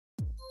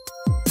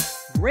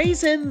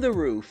Raising the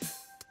Roof,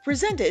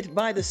 presented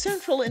by the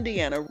Central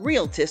Indiana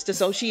Realtist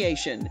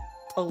Association,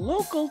 a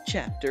local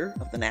chapter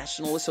of the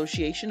National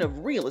Association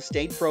of Real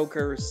Estate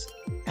Brokers.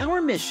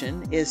 Our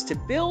mission is to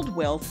build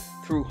wealth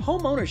through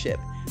home ownership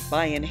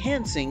by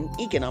enhancing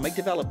economic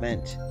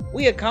development.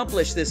 We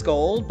accomplish this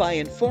goal by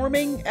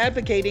informing,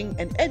 advocating,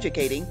 and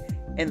educating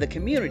in the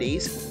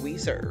communities we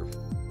serve.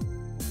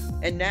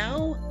 And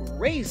now,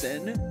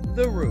 Raising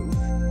the Roof.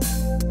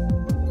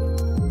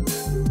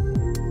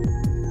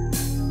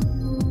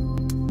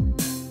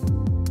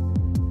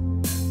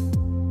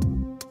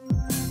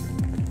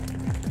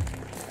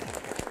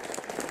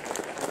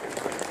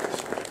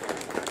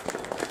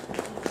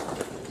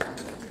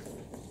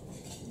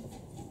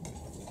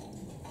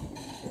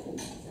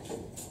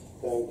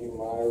 Thank you,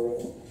 Myra.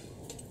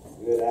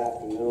 Good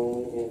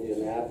afternoon,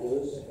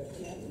 Indianapolis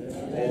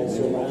and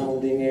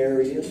surrounding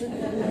area.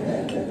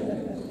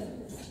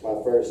 It's my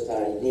first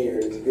time here.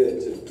 It's good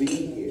to be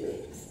here.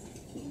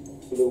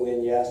 Flew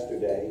in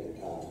yesterday,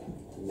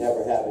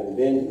 never having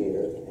been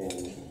here,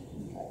 and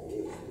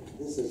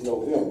this is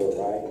November,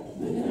 right?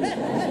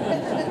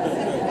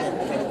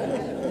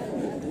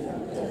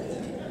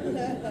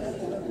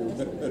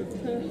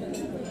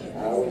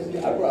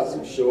 I brought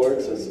some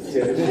shorts and some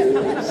tennis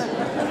shoes.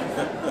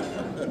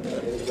 And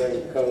bring a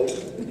coat.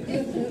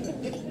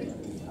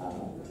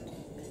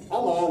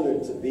 I'm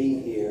honored to be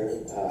here.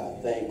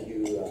 Thank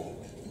you,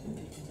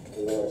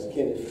 Dolores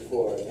Kennedy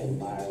and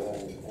Myra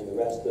and the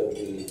rest of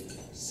the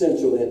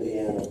Central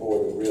Indiana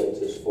Board of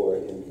Realtors for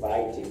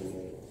inviting me.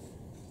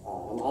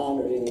 I'm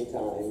honored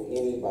anytime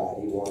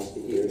anybody wants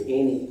to hear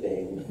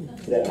anything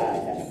that I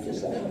have to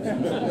say.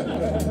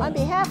 On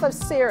behalf of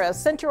CIRA,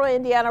 Central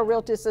Indiana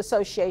Realtors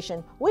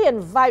Association, we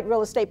invite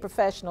real estate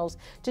professionals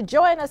to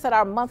join us at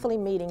our monthly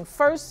meeting,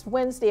 first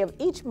Wednesday of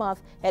each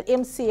month at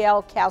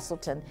MCL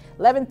Castleton,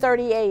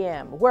 11:30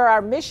 a.m., where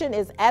our mission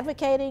is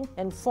advocating,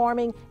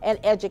 informing, and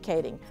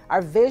educating.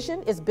 Our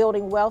vision is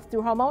building wealth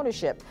through home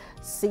ownership.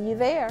 See you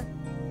there.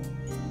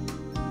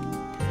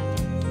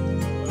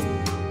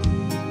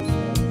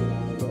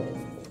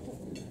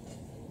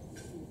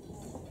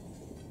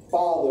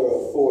 Father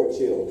of 4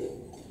 children,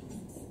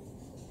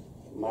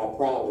 my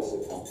proudest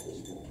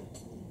accomplishment.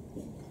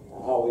 I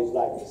always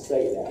like to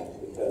say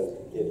that because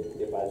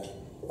if I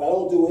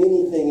don't do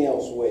anything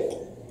else well,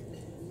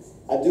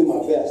 I do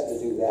my best to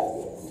do that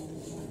well.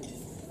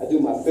 I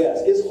do my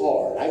best. It's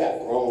hard. I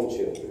got grown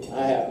children.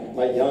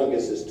 My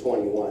youngest is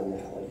 21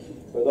 now.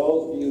 For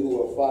those of you who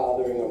are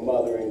fathering or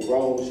mothering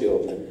grown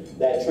children,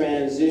 that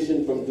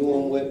transition from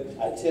doing what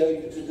I tell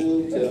you to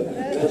do to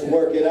let's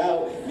work it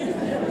out,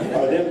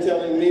 or them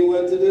telling me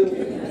what to do,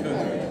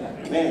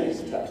 man,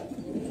 it's tough.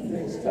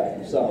 It's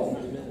tough. So,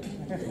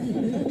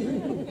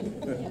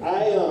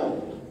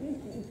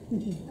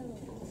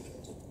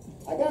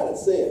 I gotta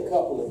say a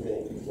couple of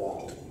things.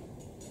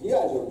 You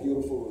guys are a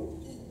beautiful room,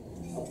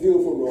 a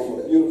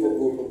beautiful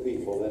group of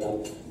people, and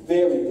I'm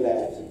very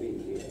glad to be here.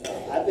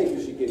 I think you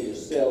should give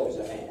yourselves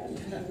a hand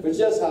for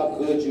just how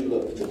good you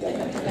look today.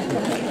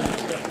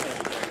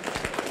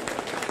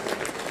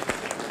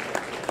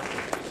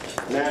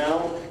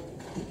 Now,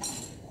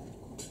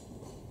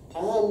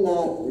 I'm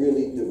not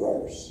really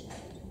diverse.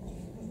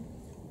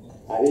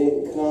 I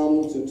didn't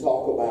come to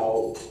talk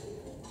about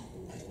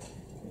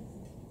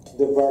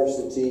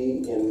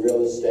diversity in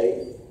real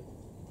estate.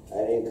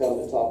 I didn't come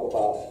to talk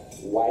about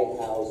white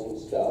housing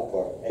stuff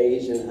or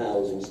Asian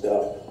housing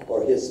stuff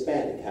or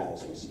Hispanic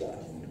housing stuff.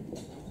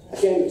 I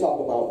came to talk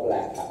about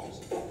black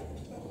housing.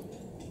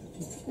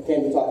 I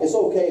came to talk, it's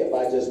okay if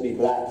I just be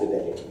black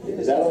today.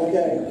 Is that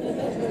okay?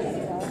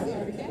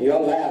 You're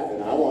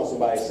laughing. I want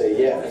somebody to say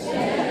yes.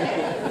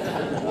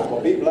 I'm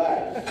gonna be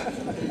black.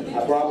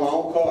 I brought my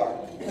own car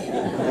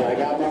and I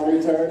got my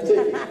return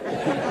ticket.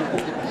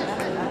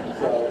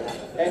 So,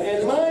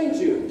 and mind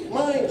you,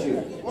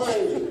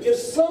 if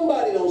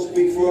somebody don't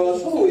speak for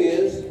us, who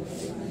is?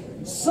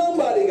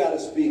 Somebody got to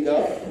speak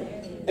up.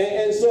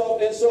 And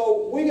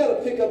so we got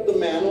to pick up the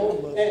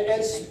mantle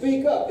and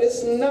speak up.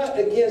 It's not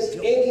against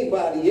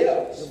anybody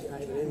else.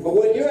 But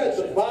when you're at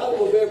the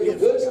bottom of every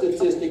good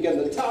statistic and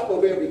the top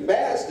of every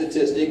bad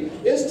statistic,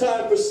 it's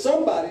time for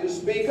somebody to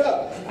speak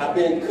up. I've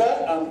been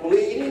cut, I'm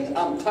bleeding,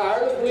 I'm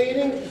tired of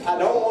bleeding, I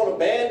don't want a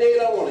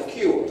Band-Aid, I want a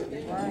cure.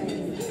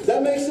 Does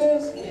that make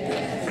sense?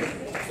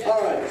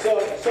 All right, so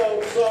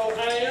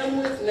I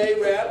am with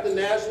NAREB, the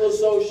National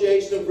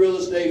Association of Real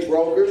Estate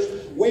Brokers.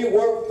 We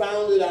were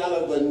founded out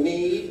of a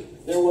need.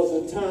 There was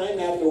a time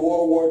after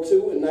World War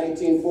II in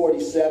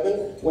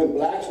 1947 when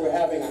blacks were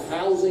having a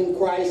housing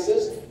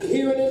crisis.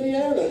 Here in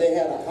Indiana, they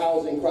had a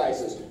housing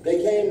crisis.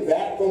 They came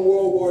back from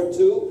World War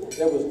II.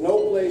 There was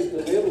no place to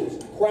live. It was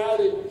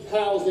crowded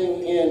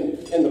housing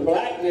in the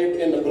black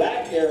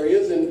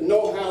areas and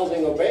no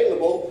housing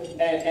available.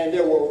 And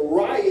there were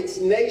riots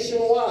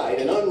nationwide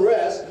and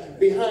unrest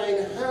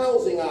behind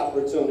housing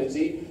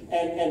opportunity,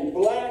 and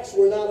blacks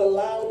were not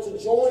allowed to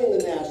join the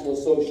National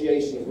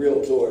Association of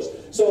Realtors.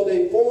 So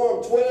they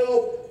formed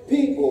 12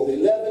 people,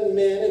 11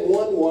 men and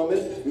 1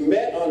 woman,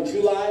 met on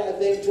July, I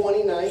think,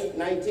 29th,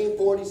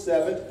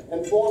 1947,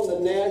 and formed the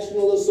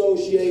National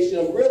Association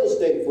of Real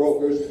Estate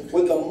Brokers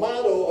with the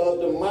motto of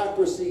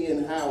democracy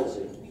in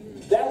housing.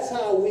 That's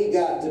how we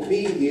got to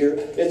be here.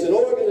 It's an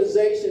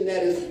organization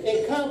that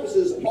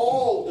encompasses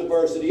all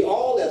diversity,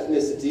 all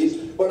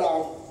ethnicities, but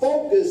our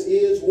focus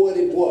is what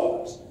it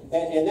was,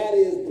 and that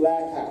is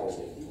black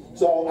housing.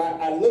 So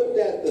I looked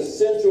at the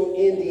Central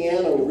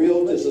Indiana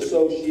Realtors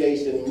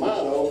Association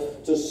motto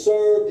to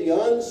serve the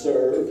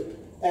unserved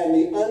and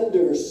the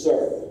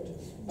underserved.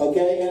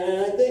 Okay,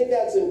 and I think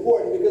that's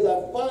important because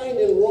I find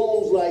in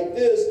rooms like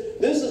this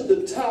is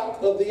the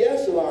top of the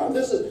echelon.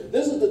 This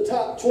is the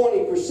top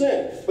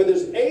 20%, but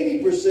there's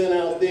 80%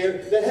 out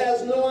there that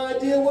has no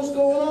idea what's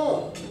going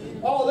on.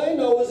 All they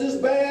know is it's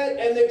bad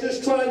and they're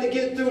just trying to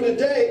get through the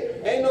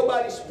day. Ain't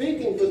nobody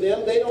speaking for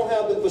them. They don't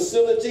have the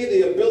facility,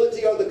 the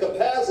ability, or the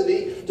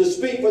capacity to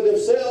speak for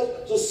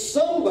themselves. So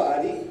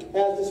somebody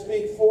has to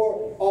speak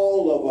for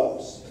all of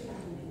us.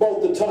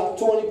 Both the top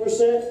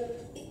 20%,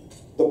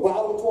 the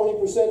bottom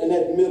 20%, and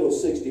that middle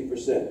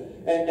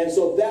 60%. And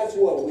so that's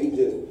what we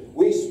do.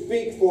 We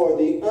speak for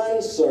the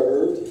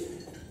unserved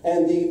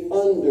and the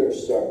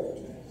underserved.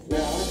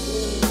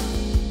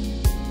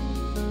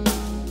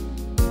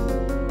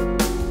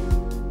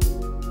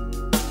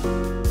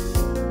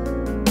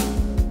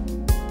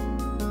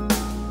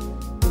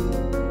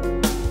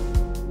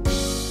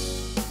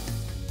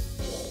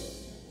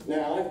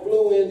 Now, I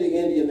flew into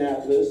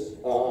Indianapolis,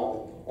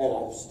 and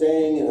I'm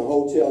staying in a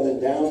hotel in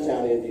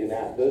downtown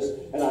Indianapolis,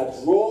 and I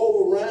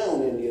drove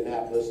around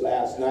Indianapolis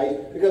last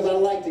night because I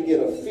like to get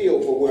a feel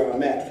for where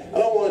I'm at. I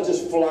don't want to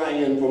just fly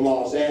in from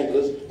Los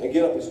Angeles and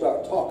get up and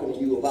start talking to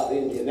you about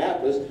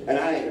Indianapolis, and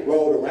I ain't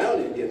rode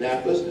around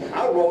Indianapolis.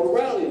 I rode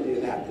around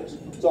Indianapolis.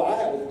 So I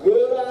have a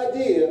good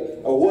idea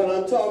of what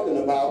I'm talking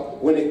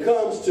about when it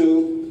comes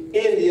to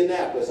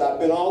Indianapolis. I've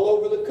been all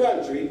over the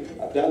country.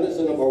 I've done this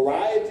in a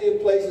variety of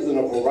places, in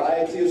a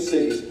variety of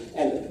cities.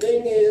 And the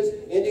thing is,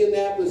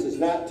 Indianapolis is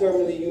not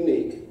terminally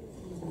unique.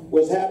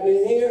 What's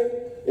happening here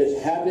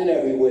is happening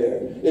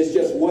everywhere. It's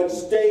just what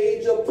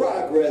stage of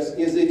progress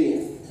is it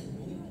in.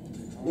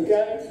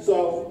 Okay?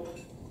 So,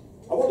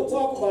 I want to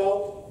talk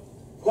about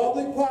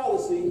public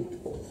policy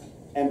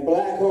and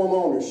black home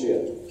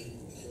ownership.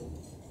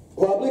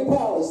 Public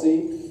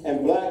policy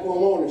and black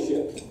home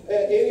ownership.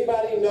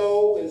 Anybody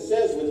know, it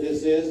says what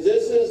this is.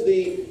 This is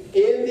the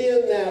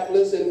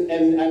Indianapolis,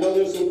 and I know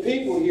there's some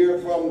people here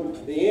from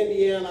the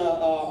Indiana,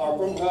 or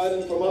from HUD,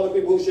 and from other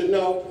people who should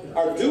know,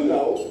 or do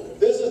know,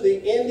 this is the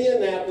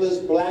Indianapolis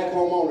black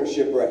home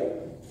ownership rate.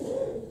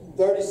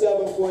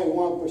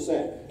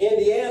 37.1%.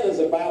 Indiana's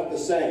about the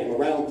same,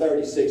 around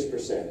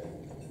 36%.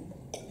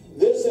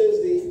 This is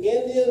the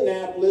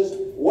Indianapolis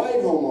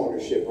white home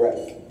ownership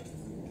rate.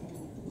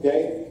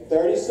 Okay,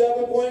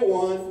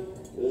 37.1,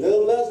 a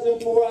little less than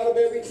 4 out of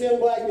every 10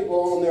 black people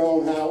own their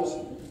own house,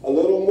 a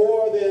little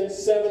more than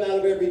 7 out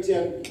of every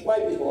 10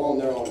 white people own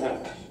their own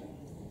house.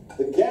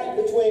 The gap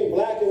between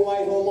black and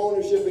white home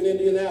ownership in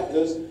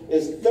Indianapolis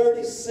is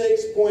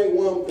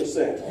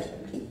 36.1%.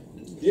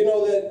 Do you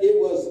know that it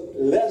was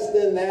less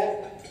than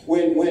that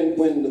when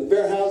the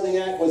Fair Housing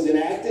Act was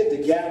enacted?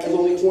 The gap was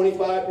only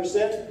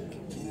 25%.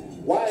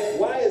 Why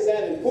is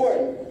that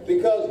important?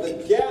 Because the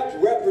gap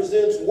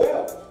represents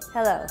wealth.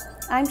 Hello,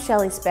 I'm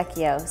Shelley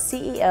Specchio,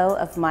 CEO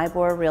of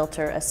Mybor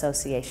Realtor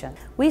Association.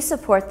 We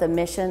support the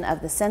mission of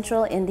the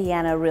Central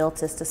Indiana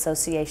Realtist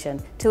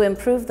Association to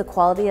improve the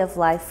quality of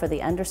life for the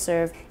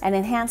underserved and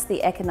enhance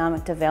the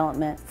economic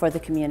development for the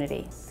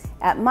community.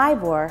 At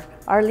Mybor,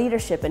 our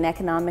leadership in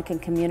economic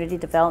and community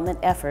development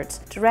efforts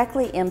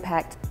directly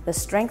impact the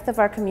strength of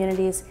our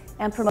communities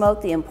and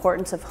promote the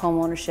importance of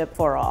homeownership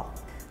for all.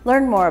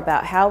 Learn more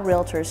about how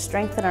realtors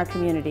strengthen our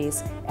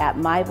communities at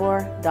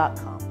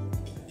mybor.com.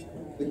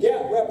 The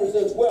gap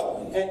represents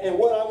wealth. And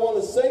what I want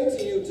to say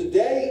to you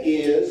today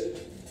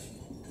is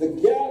the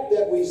gap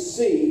that we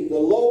see, the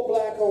low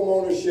black home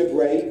ownership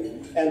rate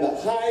and the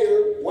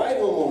higher white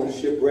home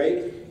ownership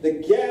rate, the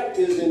gap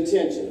is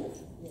intentional.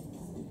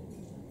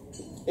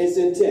 It's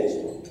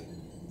intentional.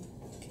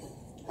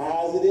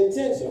 How is it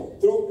intentional?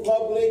 Through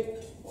public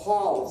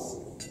policy.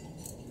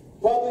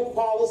 Public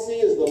policy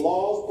is the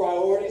laws,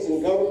 priorities,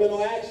 and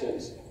governmental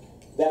actions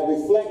that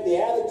reflect the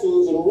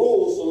attitudes and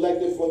rules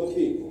selected for the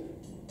people.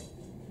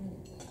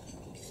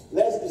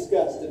 Let's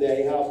discuss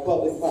today how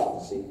public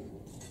policy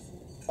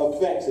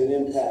affects and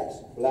impacts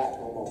black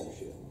home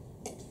ownership.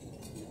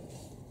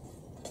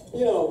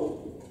 You know,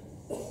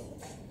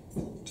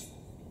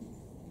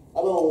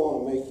 I don't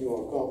want to make you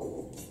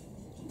uncomfortable.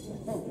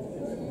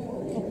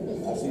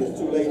 I see it's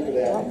too late for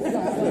that.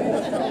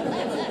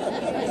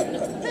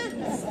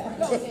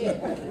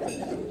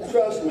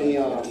 Trust me,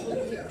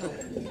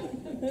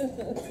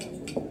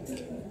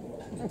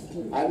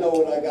 I know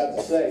what I got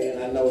to say,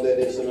 and I know that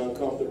it's an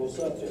uncomfortable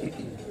subject.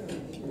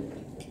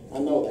 I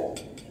know that.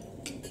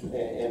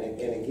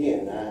 And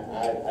again,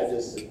 I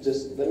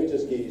just let me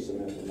just give you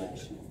some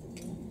information.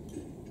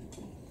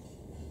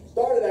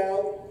 Started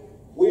out,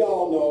 we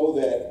all know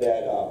that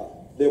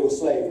there was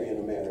slavery in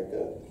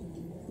America.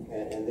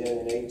 And then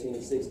in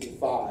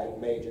 1865,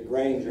 Major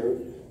Granger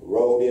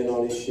rode in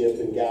on his ship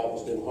in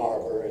Galveston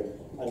Harbor and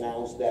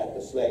announced that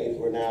the slaves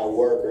were now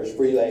workers,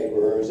 free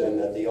laborers, and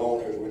that the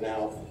owners were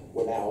now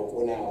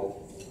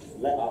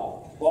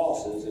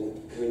bosses,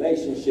 and the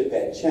relationship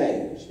had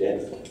changed,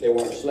 and they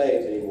weren't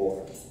slaves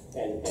anymore.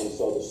 And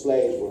so the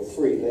slaves were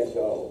free, let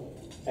go.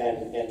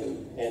 And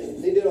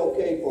they did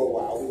okay for a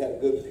while. We had a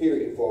good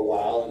period for a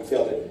while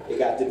until it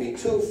got to be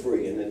too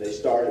free, and then they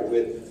started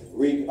with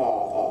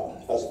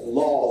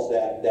laws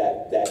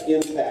that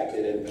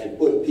impacted and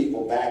put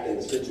people back in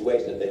the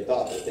situation that they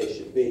thought that they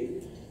should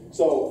be.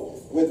 So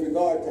with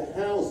regard to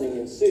housing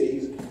in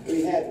cities,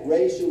 we had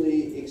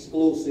racially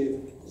exclusive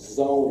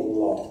zoning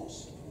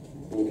laws.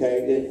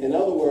 Okay, in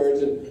other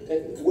words,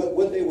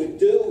 what they would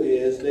do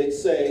is they'd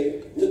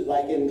say,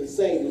 like in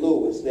St.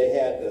 Louis, they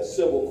had the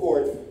civil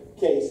court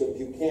case of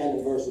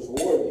Buchanan versus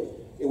Worthy.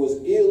 It was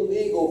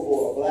illegal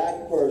for a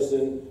black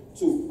person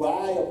to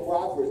buy a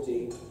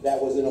property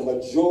that was in a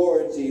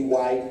majority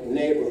white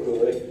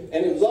neighborhood,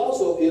 and it was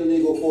also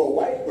illegal for a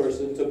white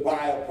person to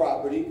buy a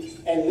property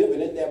and live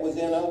in it that was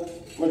in a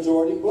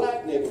majority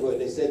black neighborhood.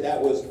 They said that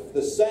was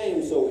the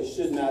same, so it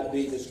should not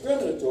be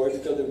discriminatory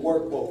because it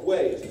worked both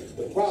ways.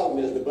 The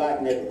problem is the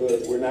black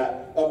neighborhoods were not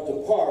up to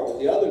par with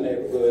the other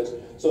neighborhoods,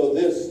 so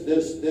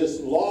this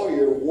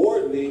lawyer,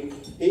 Wardley,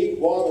 he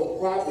bought a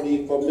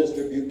property from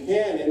Mr.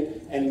 Buchanan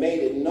and made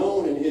it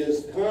known in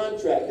his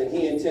contract that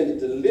he intended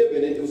to live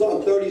in it. It was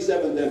on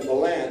 37th and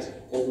Valance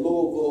in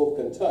Louisville,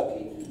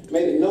 Kentucky.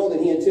 Made it known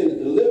that he intended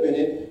to live in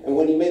it, and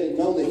when he made it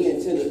known that he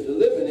intended to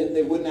live in it,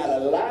 they would not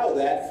allow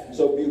that.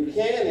 So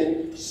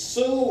Buchanan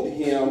sued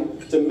him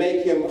to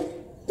make him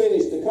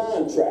finish the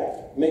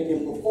contract, make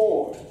him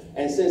perform.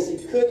 And since he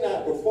could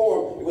not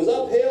perform, it was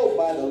upheld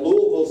by the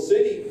Louisville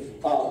City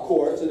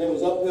courts, and it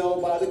was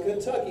upheld by the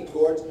Kentucky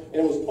courts, and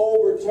it was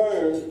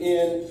overturned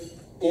in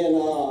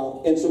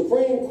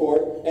Supreme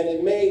Court, and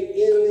it made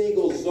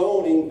illegal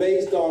zoning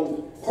based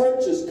on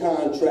purchase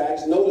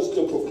contracts, notice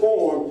to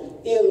perform,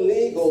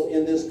 illegal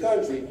in this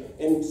country.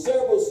 And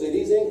several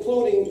cities,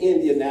 including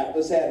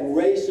Indianapolis, had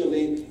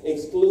racially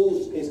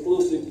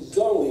exclusive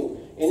zoning.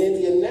 In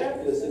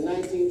Indianapolis in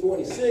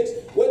 1926,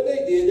 what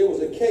they did, there was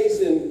a case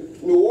in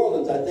New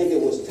Orleans, I think it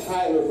was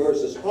Tyler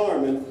versus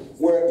Harmon,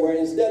 where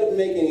instead of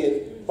making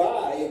it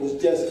buy, it was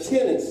just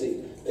tenancy.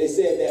 They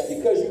said that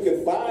because you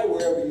could buy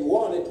wherever you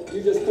wanted,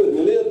 you just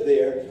couldn't live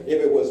there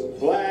if it was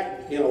black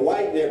in a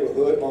white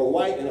neighborhood or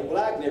white in a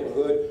black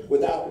neighborhood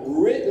without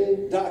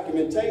written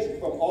documentation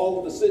from all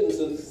of the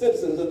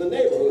citizens of the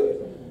neighborhood.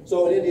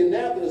 So in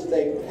Indianapolis,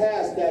 they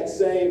passed that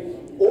same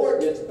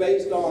ordinance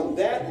based on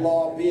that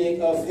law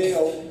being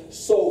upheld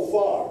so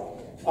far.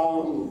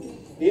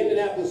 The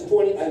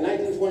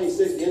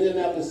 1926, the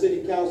Indianapolis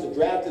City Council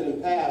drafted and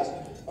passed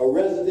a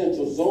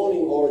residential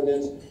zoning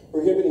ordinance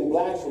prohibiting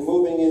blacks from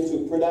moving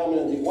into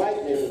predominantly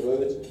white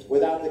neighborhoods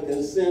without the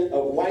consent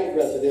of white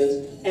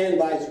residents and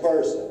vice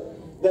versa.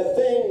 The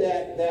thing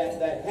that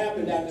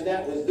happened after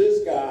that was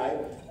this guy,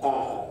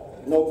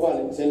 no pun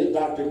intended,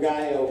 Dr.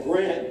 Guy L.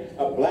 Grant,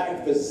 a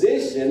black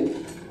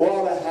physician,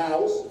 bought a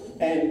house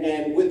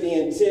and with the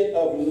intent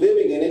of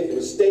living in it, it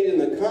was stated in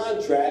the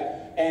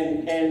contract,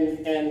 and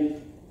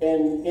in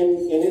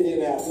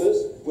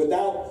Indianapolis,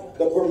 without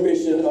the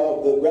permission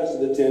of the rest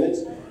of the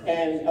tenants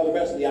and of the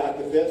rest of the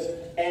occupants,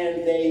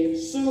 and they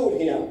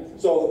sued him.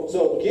 So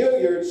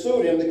Gilliard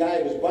sued him, the guy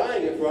he was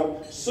buying it from,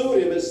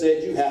 sued him and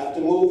said, you have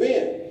to move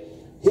in.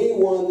 He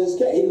won this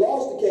case. He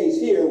lost the case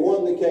here,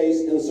 won the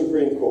case in the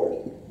Supreme Court.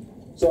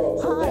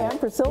 Hi, I'm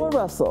Priscilla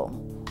Russell,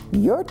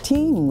 your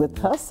team with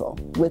Hustle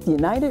with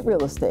United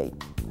Real Estate.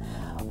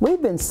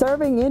 We've been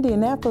serving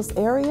Indianapolis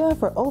area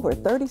for over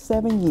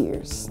 37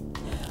 years.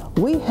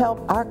 We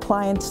help our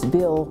clients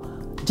build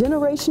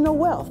generational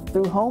wealth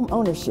through home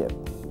ownership.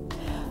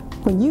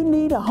 When you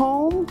need a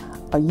home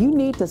or you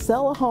need to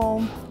sell a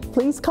home,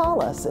 please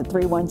call us at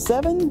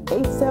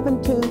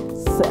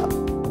 317-872-SELL.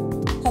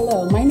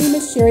 Hello, my name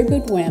is Sherry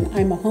Boudwin.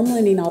 I'm a home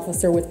lending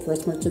officer with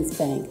First Merchants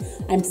Bank.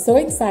 I'm so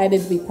excited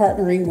to be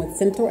partnering with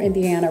Central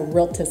Indiana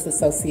Realtors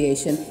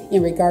Association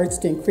in regards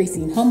to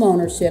increasing home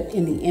ownership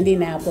in the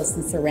Indianapolis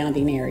and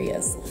surrounding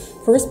areas.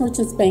 First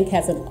Merchants Bank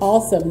has an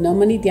awesome no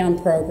money down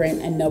program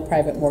and no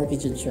private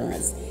mortgage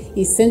insurance.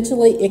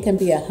 Essentially, it can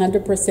be a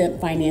 100%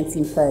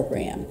 financing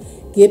program.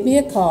 Give me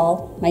a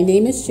call. My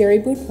name is Sherry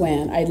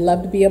Boudwin. I'd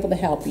love to be able to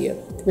help you.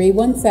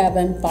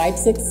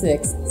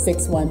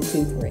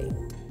 317-566-6123.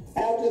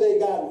 After they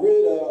got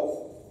rid of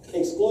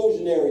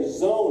exclusionary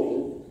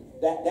zoning,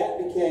 that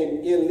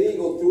became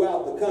illegal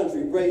throughout the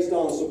country based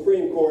on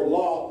Supreme Court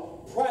law,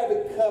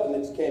 private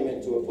covenants came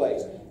into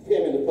place.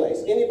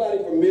 Anybody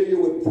familiar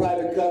with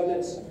private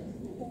covenants?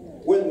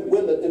 When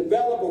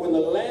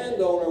the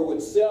landowner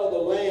would sell the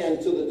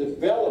land to the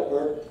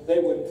developer, they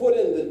would put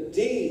in the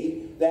deed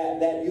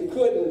that you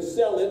couldn't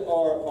sell it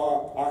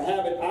or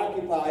have it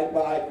occupied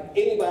by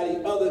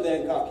anybody other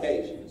than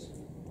Caucasians.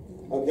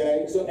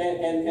 Okay, so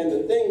and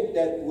the thing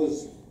that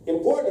was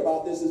important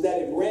about this is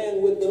that it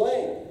ran with the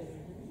land.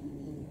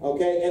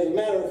 Okay, as a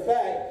matter of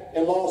fact,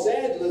 in Los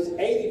Angeles,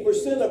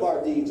 80% of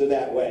our deeds are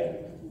that way.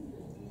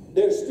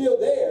 They're still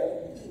there.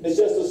 It's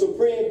just the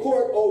Supreme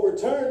Court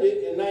overturned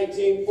it in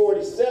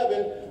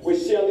 1947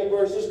 with Shelley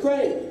versus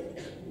Kramer.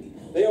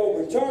 They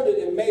overturned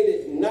it and made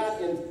it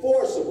not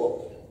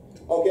enforceable.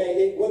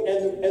 Okay,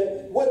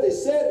 and what they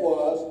said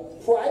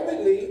was,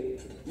 privately,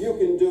 you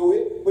can do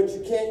it, but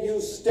you can't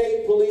use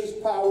state police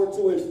power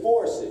to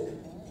enforce it.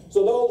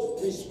 So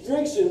those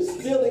restrictions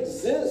still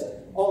exist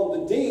on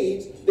the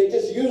deeds. They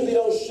just usually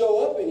don't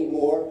show up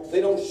anymore. They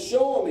don't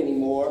show them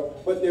anymore,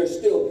 but they're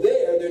still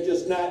there. They're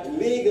just not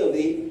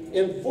legally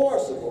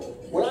enforceable.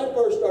 When I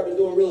first started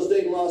doing real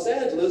estate in Los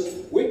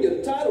Angeles, we did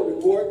a title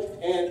report,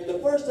 and the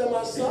first time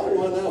I saw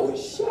one, I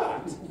was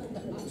shocked.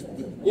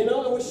 You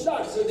know, I was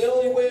shocked. So the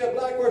only way a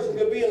black person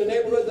could be in the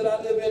neighborhood that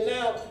I live in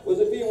now was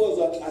if he was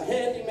a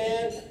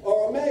handyman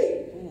or a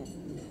maid.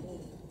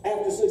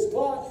 After 6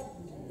 o'clock.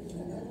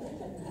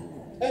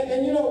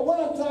 And you know, what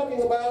I'm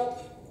talking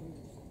about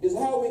is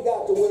how we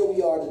got to where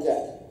we are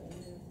today.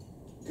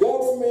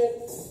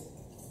 Government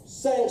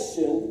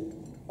sanction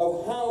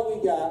of how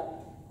we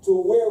got to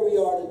where we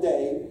are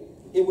today.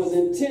 It was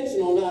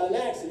intentional, not an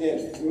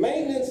accident.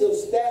 Maintenance of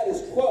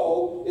status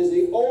quo is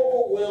the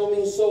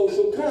overwhelming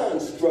social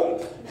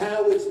construct.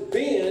 How it's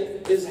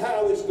been is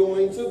how it's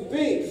going to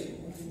be.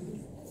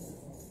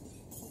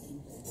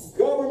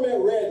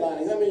 Government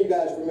redlining. How many of you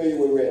guys are familiar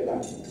with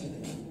redlining?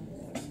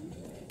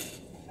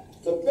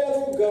 The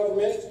federal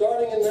government,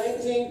 starting in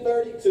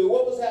 1932,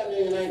 what was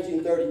happening in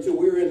 1932?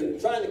 We were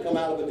trying to come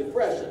out of a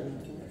depression,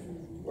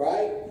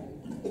 right?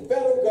 The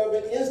federal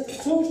government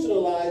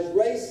institutionalized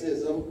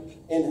racism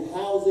in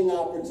housing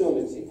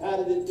opportunity. How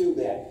did it do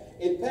that?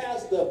 It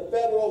passed the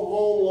Federal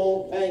Home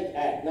Loan Bank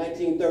Act,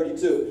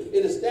 1932.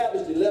 It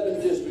established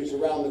 11 districts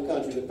around the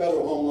country, the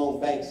Federal Home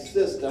Loan Bank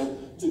system,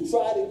 to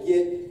try to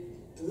get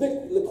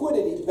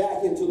liquidity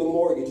back into the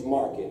mortgage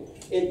market.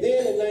 And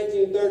then in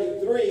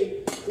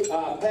 1933,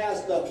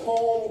 passed the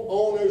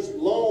Homeowners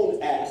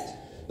Loan Act.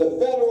 The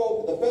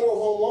Federal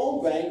Home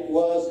Loan Bank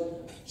was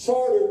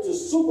chartered to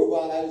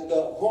supervise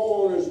the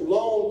Homeowners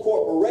Loan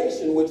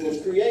Corporation, which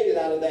was created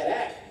out of that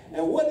act.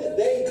 And what did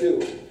they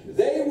do?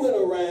 They went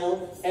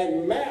around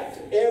and mapped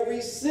every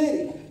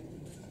city.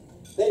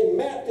 They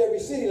mapped every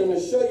city, and I'm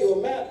going to show you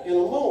a map in a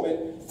moment.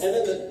 And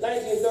then the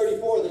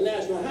 1934, the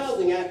National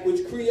Housing Act,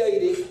 which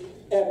created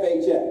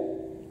FHA.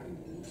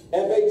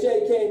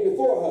 FHA came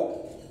before HUD.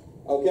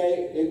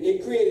 Okay,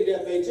 it created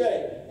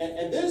FHA.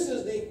 And this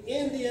is the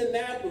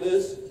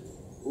Indianapolis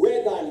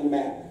redlining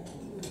map.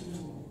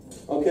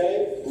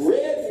 Okay,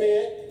 red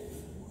meant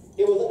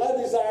it was an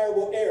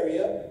undesirable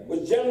area,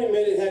 which generally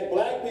meant it had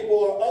black people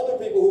or other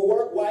people who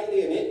weren't white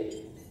in it,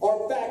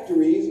 or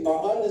factories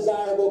or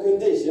undesirable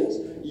conditions.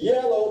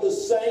 Yellow, the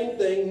same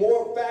thing,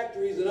 more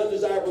factories and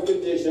undesirable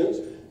conditions.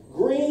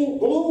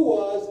 Blue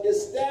was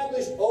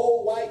established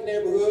old white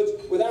neighborhoods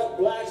without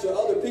blacks or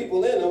other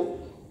people in them,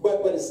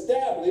 but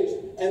established.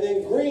 And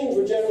then greens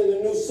were generally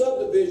the new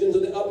subdivisions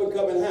of the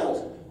up-and-coming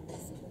housing.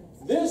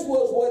 This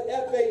was what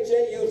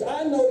FHA used.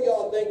 I know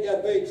y'all think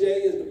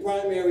FHA is the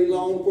primary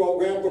loan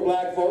program for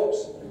black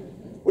folks,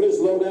 with its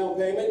low down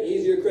payment,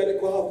 easier credit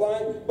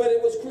qualifying, but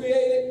it was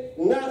created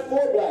not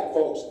for black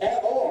folks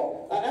at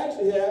all. I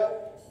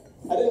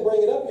didn't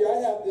bring it up here, I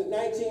have the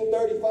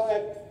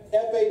 1935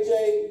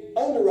 FHA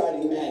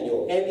underwriting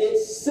manual, and it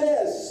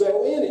says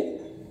so in it.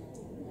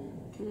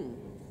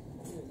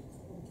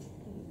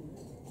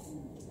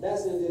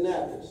 That's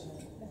Indianapolis.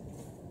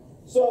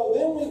 So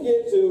then we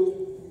get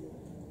to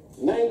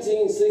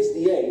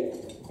 1968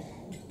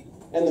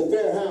 and the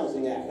Fair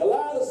Housing Act. A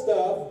lot of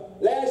stuff.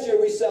 Last year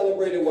we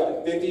celebrated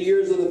what? 50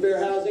 years of the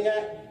Fair Housing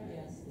Act?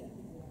 Yes.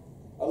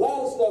 A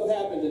lot of stuff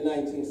happened in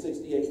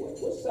 1968.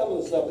 What's some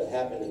of the stuff that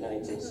happened in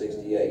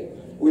 1968?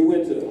 We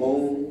went to the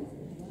moon.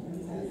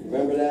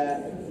 Remember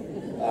that?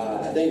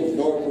 I think it was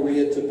North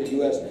Korea took the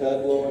U.S.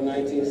 Cud blow in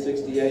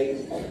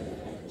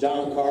 1968.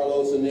 John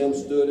Carlos and them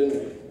stood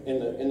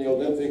in the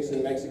Olympics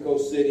in Mexico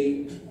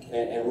City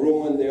and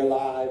ruined their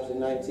lives in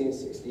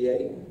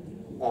 1968.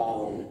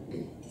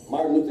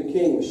 Martin Luther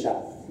King was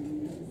shot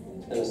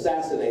and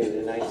assassinated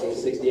in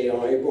 1968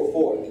 on April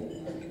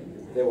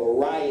 4th. There were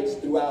riots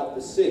throughout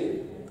the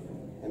city.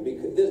 And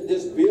because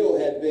this bill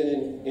had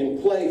been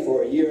in play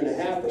for a year and a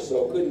half or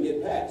so, couldn't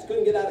get passed,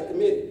 couldn't get out of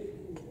committee.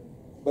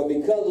 But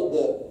because of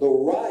the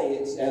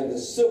riots and the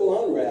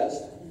civil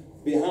unrest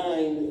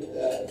behind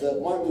the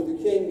Martin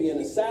Luther King being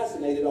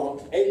assassinated on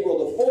April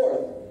the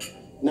 4th,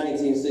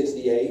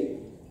 1968,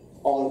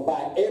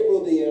 by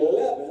April the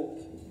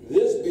 11th,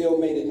 this bill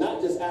made it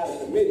not just out of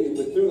committee,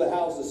 but through the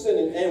House and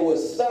Senate and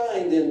was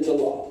signed into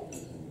law.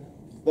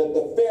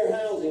 The Fair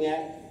Housing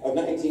Act of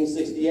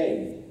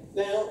 1968.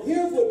 Now,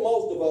 here's what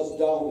most of us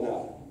don't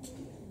know.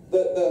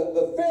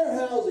 The Fair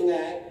Housing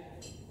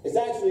Act is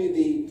actually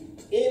the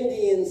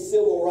Indian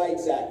Civil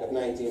Rights Act of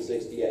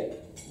 1968.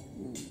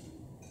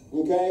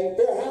 Okay?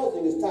 Fair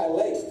housing is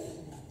Title 8,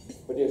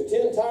 but there's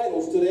 10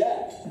 titles to the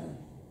act.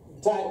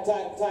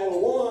 Title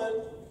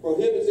 1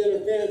 prohibits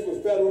interference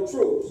with federal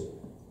troops.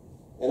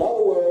 In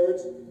other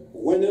words,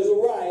 when there's a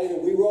riot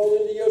and we roll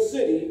into your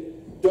city,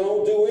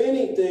 don't do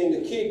anything to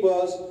keep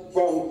us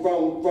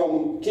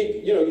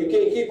you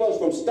can't keep us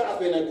from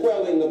stopping and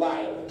quelling the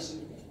violence.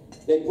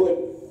 They put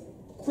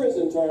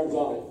prison terms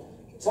on it.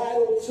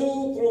 Title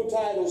II through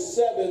Title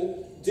VII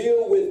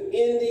deal with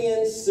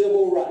Indian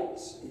civil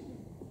rights.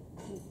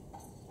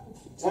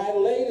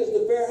 Title VIII is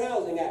the Fair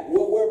Housing Act,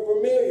 what we're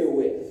familiar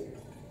with.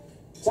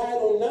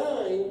 Title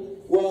IX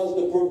was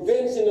the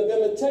prevention of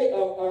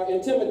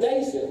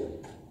intimidation.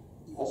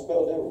 I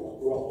spelled that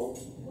wrong.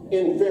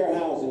 In fair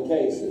housing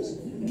cases.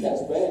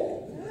 That's bad.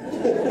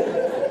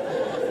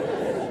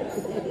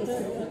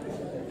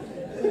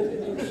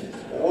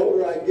 The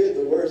older I get,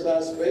 the worse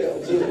I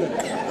spell, too.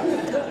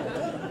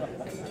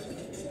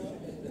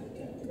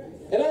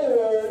 In other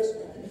words,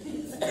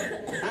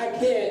 I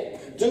can't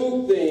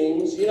do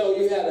things, you know,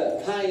 you had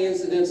a high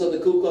incidence of the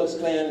Ku Klux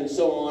Klan and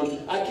so on.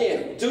 I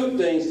can't do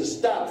things to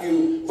stop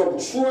you from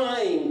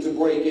trying to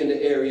break into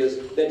areas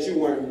that you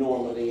weren't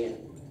normally in.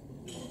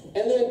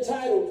 And then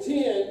Title X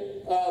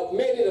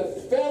made it a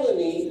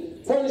felony,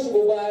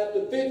 punishable by up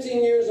to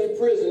 15 years in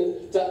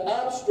prison, to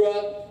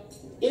obstruct,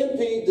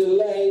 impede,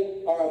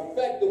 delay, or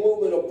affect the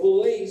movement of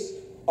police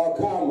or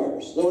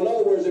commerce. So in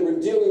other words, they were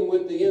dealing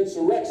with the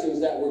insurrections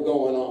that were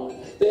going on.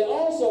 They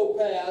also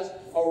passed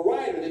a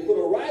rider. They put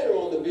a rider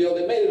on the bill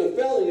that made it a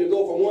felony to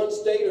go from one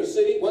state or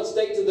city, one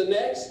state to the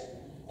next,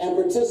 and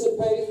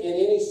participate in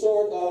any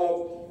sort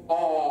of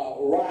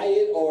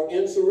riot or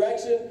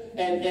insurrection.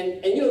 And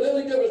you know, the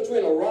only difference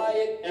between a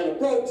riot and a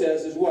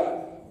protest is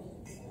what?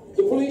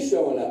 The police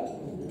showing up,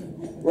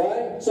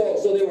 right?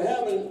 So they were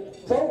having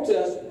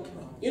protests,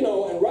 you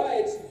know, and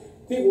riots.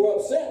 People were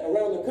upset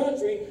around the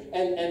country,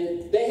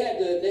 and they had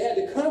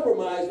to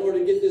compromise in order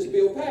to get this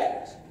bill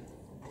passed.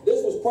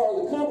 This was part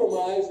of the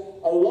compromise,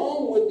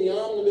 along with the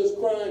omnibus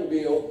crime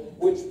bill,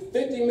 which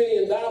 $50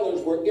 million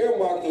were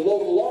earmarked for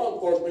local law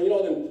enforcement. You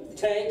know, them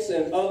tanks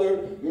and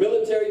other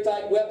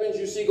military-type weapons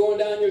you see going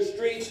down your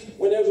streets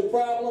when there's a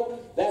problem?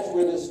 That's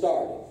where this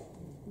started.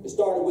 It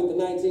started with the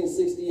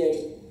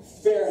 1968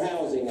 Fair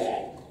Housing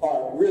Act,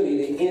 or really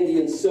the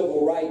Indian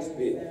Civil Rights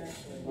Bill.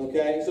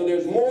 Okay? So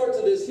there's more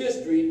to this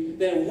history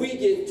than we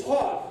get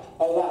taught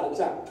a lot of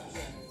times.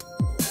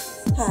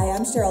 Hi,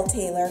 I'm Cheryl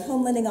Taylor,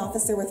 Home Lending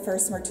Officer with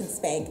First Merchants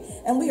Bank,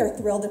 and we are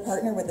thrilled to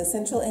partner with the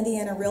Central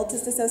Indiana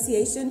Realtors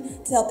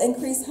Association to help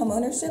increase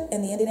homeownership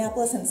in the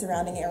Indianapolis and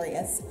surrounding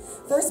areas.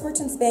 First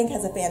Merchants Bank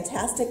has a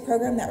fantastic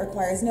program that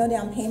requires no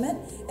down payment,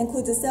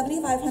 includes a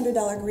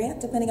 $7,500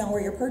 grant depending on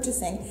where you're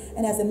purchasing,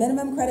 and has a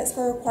minimum credit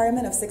score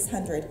requirement of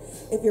 600.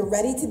 If you're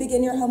ready to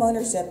begin your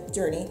homeownership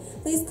journey,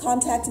 please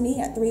contact me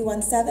at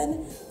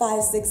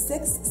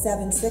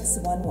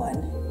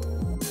 317-566-7611.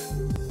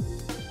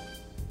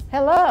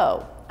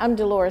 Hello, I'm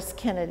Dolores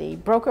Kennedy,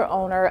 broker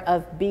owner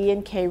of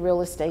B&K Real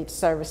Estate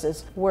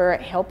Services, where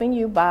helping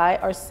you buy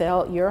or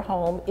sell your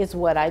home is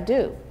what I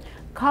do.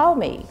 Call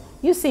me.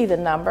 You see the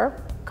number.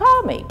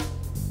 Call me.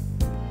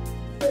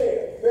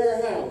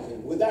 Fair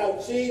housing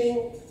without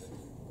cheating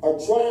or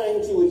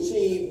trying to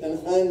achieve an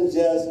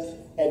unjust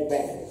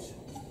advantage.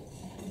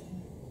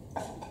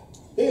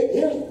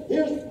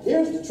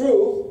 Here's the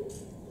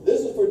truth.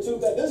 This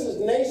is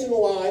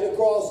nationwide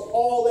across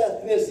all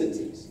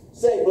ethnicities.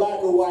 Say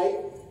black or white,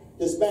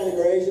 Hispanic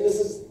or Asian, this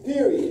is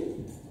period.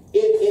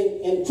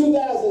 In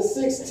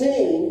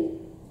 2016,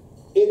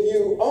 if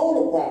you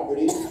own a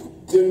property,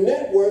 your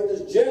net worth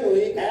is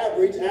generally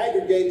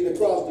aggregated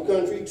across the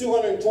country,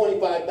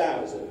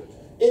 $225,000.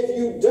 If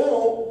you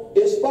don't,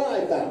 it's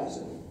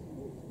 $5,000.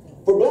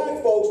 For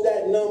black folks,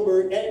 that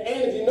number, and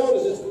if you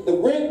notice, it's the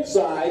rent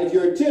side, if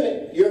you're a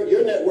tenant,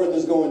 your net worth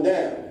is going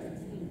down.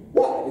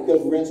 Why?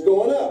 Because rent's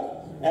going up.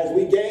 As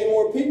we gain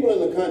more people in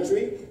the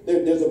country,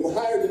 there's a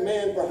higher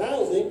demand for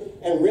housing,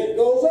 and rent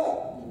goes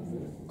up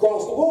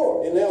across the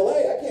board. In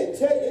LA, I can't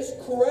tell you, it's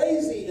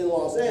crazy in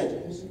Los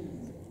Angeles.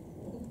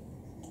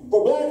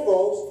 For black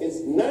folks,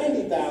 it's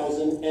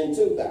 $90,000 and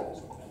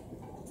 $2,000.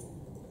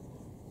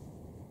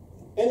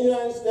 In the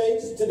United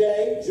States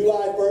today,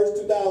 July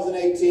 1st,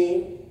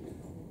 2018,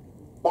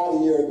 about a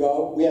year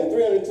ago, we have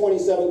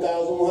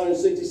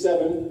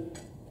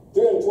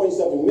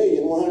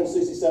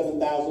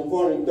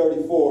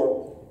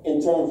 327,167,434 in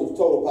terms of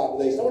total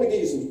population. I want to give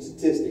you some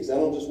statistics. I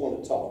don't just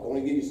want to talk. I want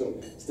to give you some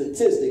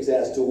statistics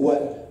as to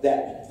what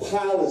that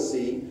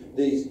policy,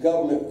 these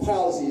government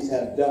policies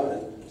have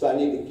done. So I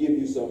need to give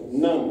you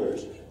some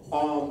numbers.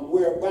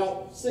 We're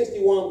about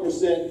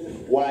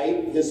 61%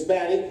 white.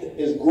 Hispanic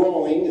is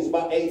growing. It's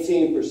about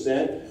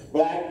 18%.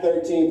 Black,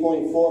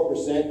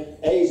 13.4%.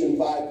 Asian,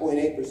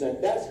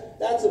 5.8%.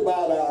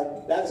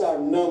 That's our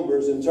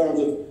numbers in terms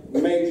of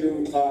major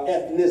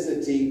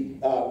ethnicity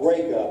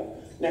breakup.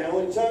 Now,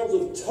 in terms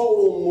of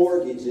total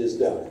mortgages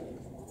done,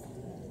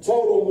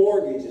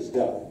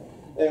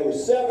 there were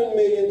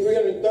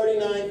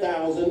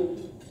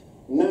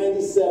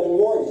 7,339,097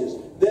 mortgages.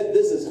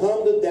 This is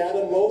HMDA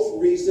data, most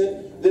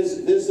recent. This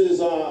is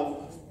of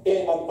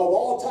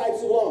all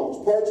types of loans: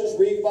 purchase,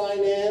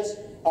 refinance,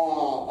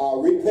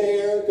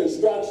 repair,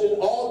 construction,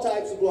 all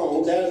types of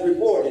loans as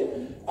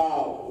reported.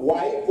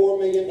 White,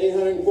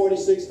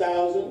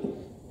 4,846,000.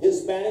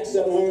 Hispanic,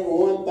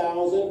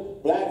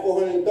 701,000. Black,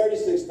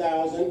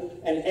 436,000.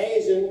 And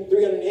Asian,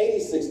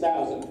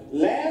 386,000.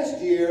 Last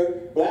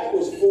year, black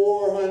was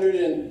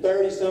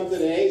 430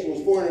 something and Asian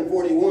was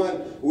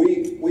 441.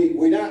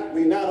 We're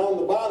not on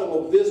the bottom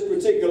of this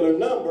particular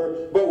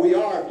number, but we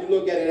are if you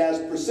look at it as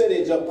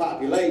percentage of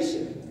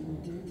population.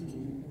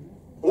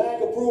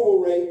 Black approval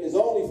rate is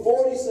only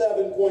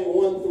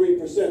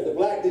 47.13%. The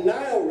black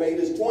denial rate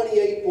is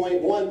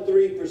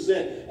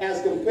 28.13%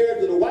 as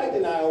compared to the white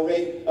denial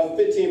rate of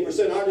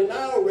 15%. Our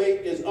denial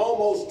rate is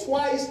almost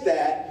twice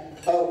that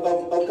of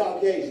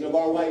Caucasian, of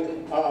our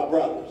white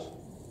brothers.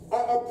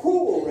 Our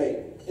approval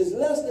rate is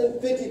less than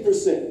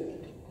 50%.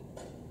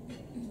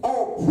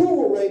 Our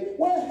approval rate,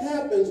 what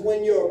happens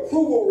when your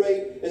approval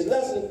rate is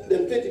less than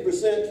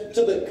 50%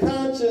 to the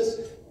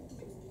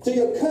to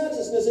your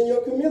consciousness in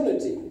your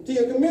community, to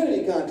your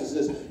community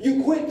consciousness?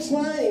 You quit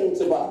trying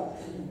to buy.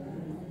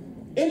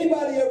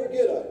 Anybody ever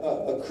get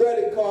a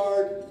credit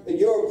card that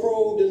you're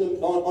approved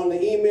on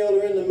the email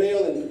or in the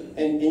mail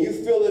and you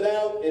fill it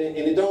out and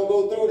it don't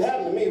go through? It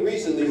happened to me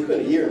recently. It's been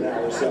a year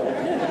now or so.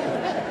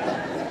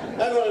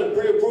 I'm going to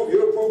pre-approve,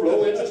 you're approved,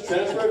 low interest,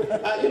 transfer,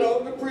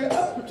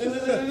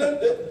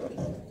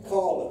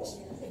 call us.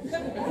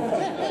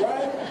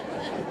 Right?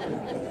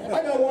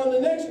 I got one the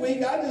next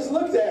week, I just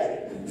looked at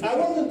it. I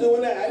wasn't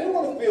doing that. I didn't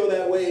want to feel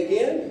that way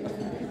again.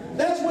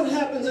 That's what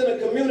happens in a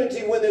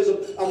community when there's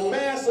a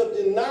mass of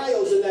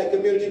denials in that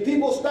community.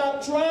 People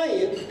stop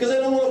trying because they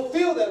don't want to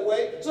feel that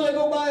way, so they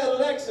go buy a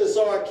Lexus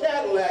or a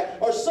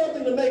Cadillac or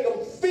something to make them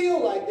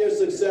feel like they're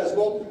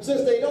successful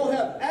since they don't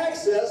have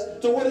access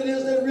to what it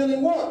is they really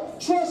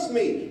want. Trust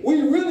me,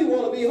 we really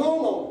want to be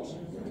homeowners.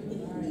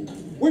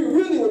 We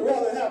really would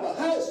rather have a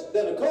house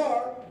than a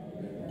car,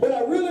 but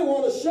I really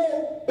want to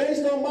show,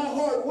 based on my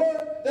hard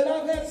work, that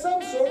I've had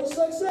some sort of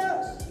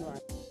success.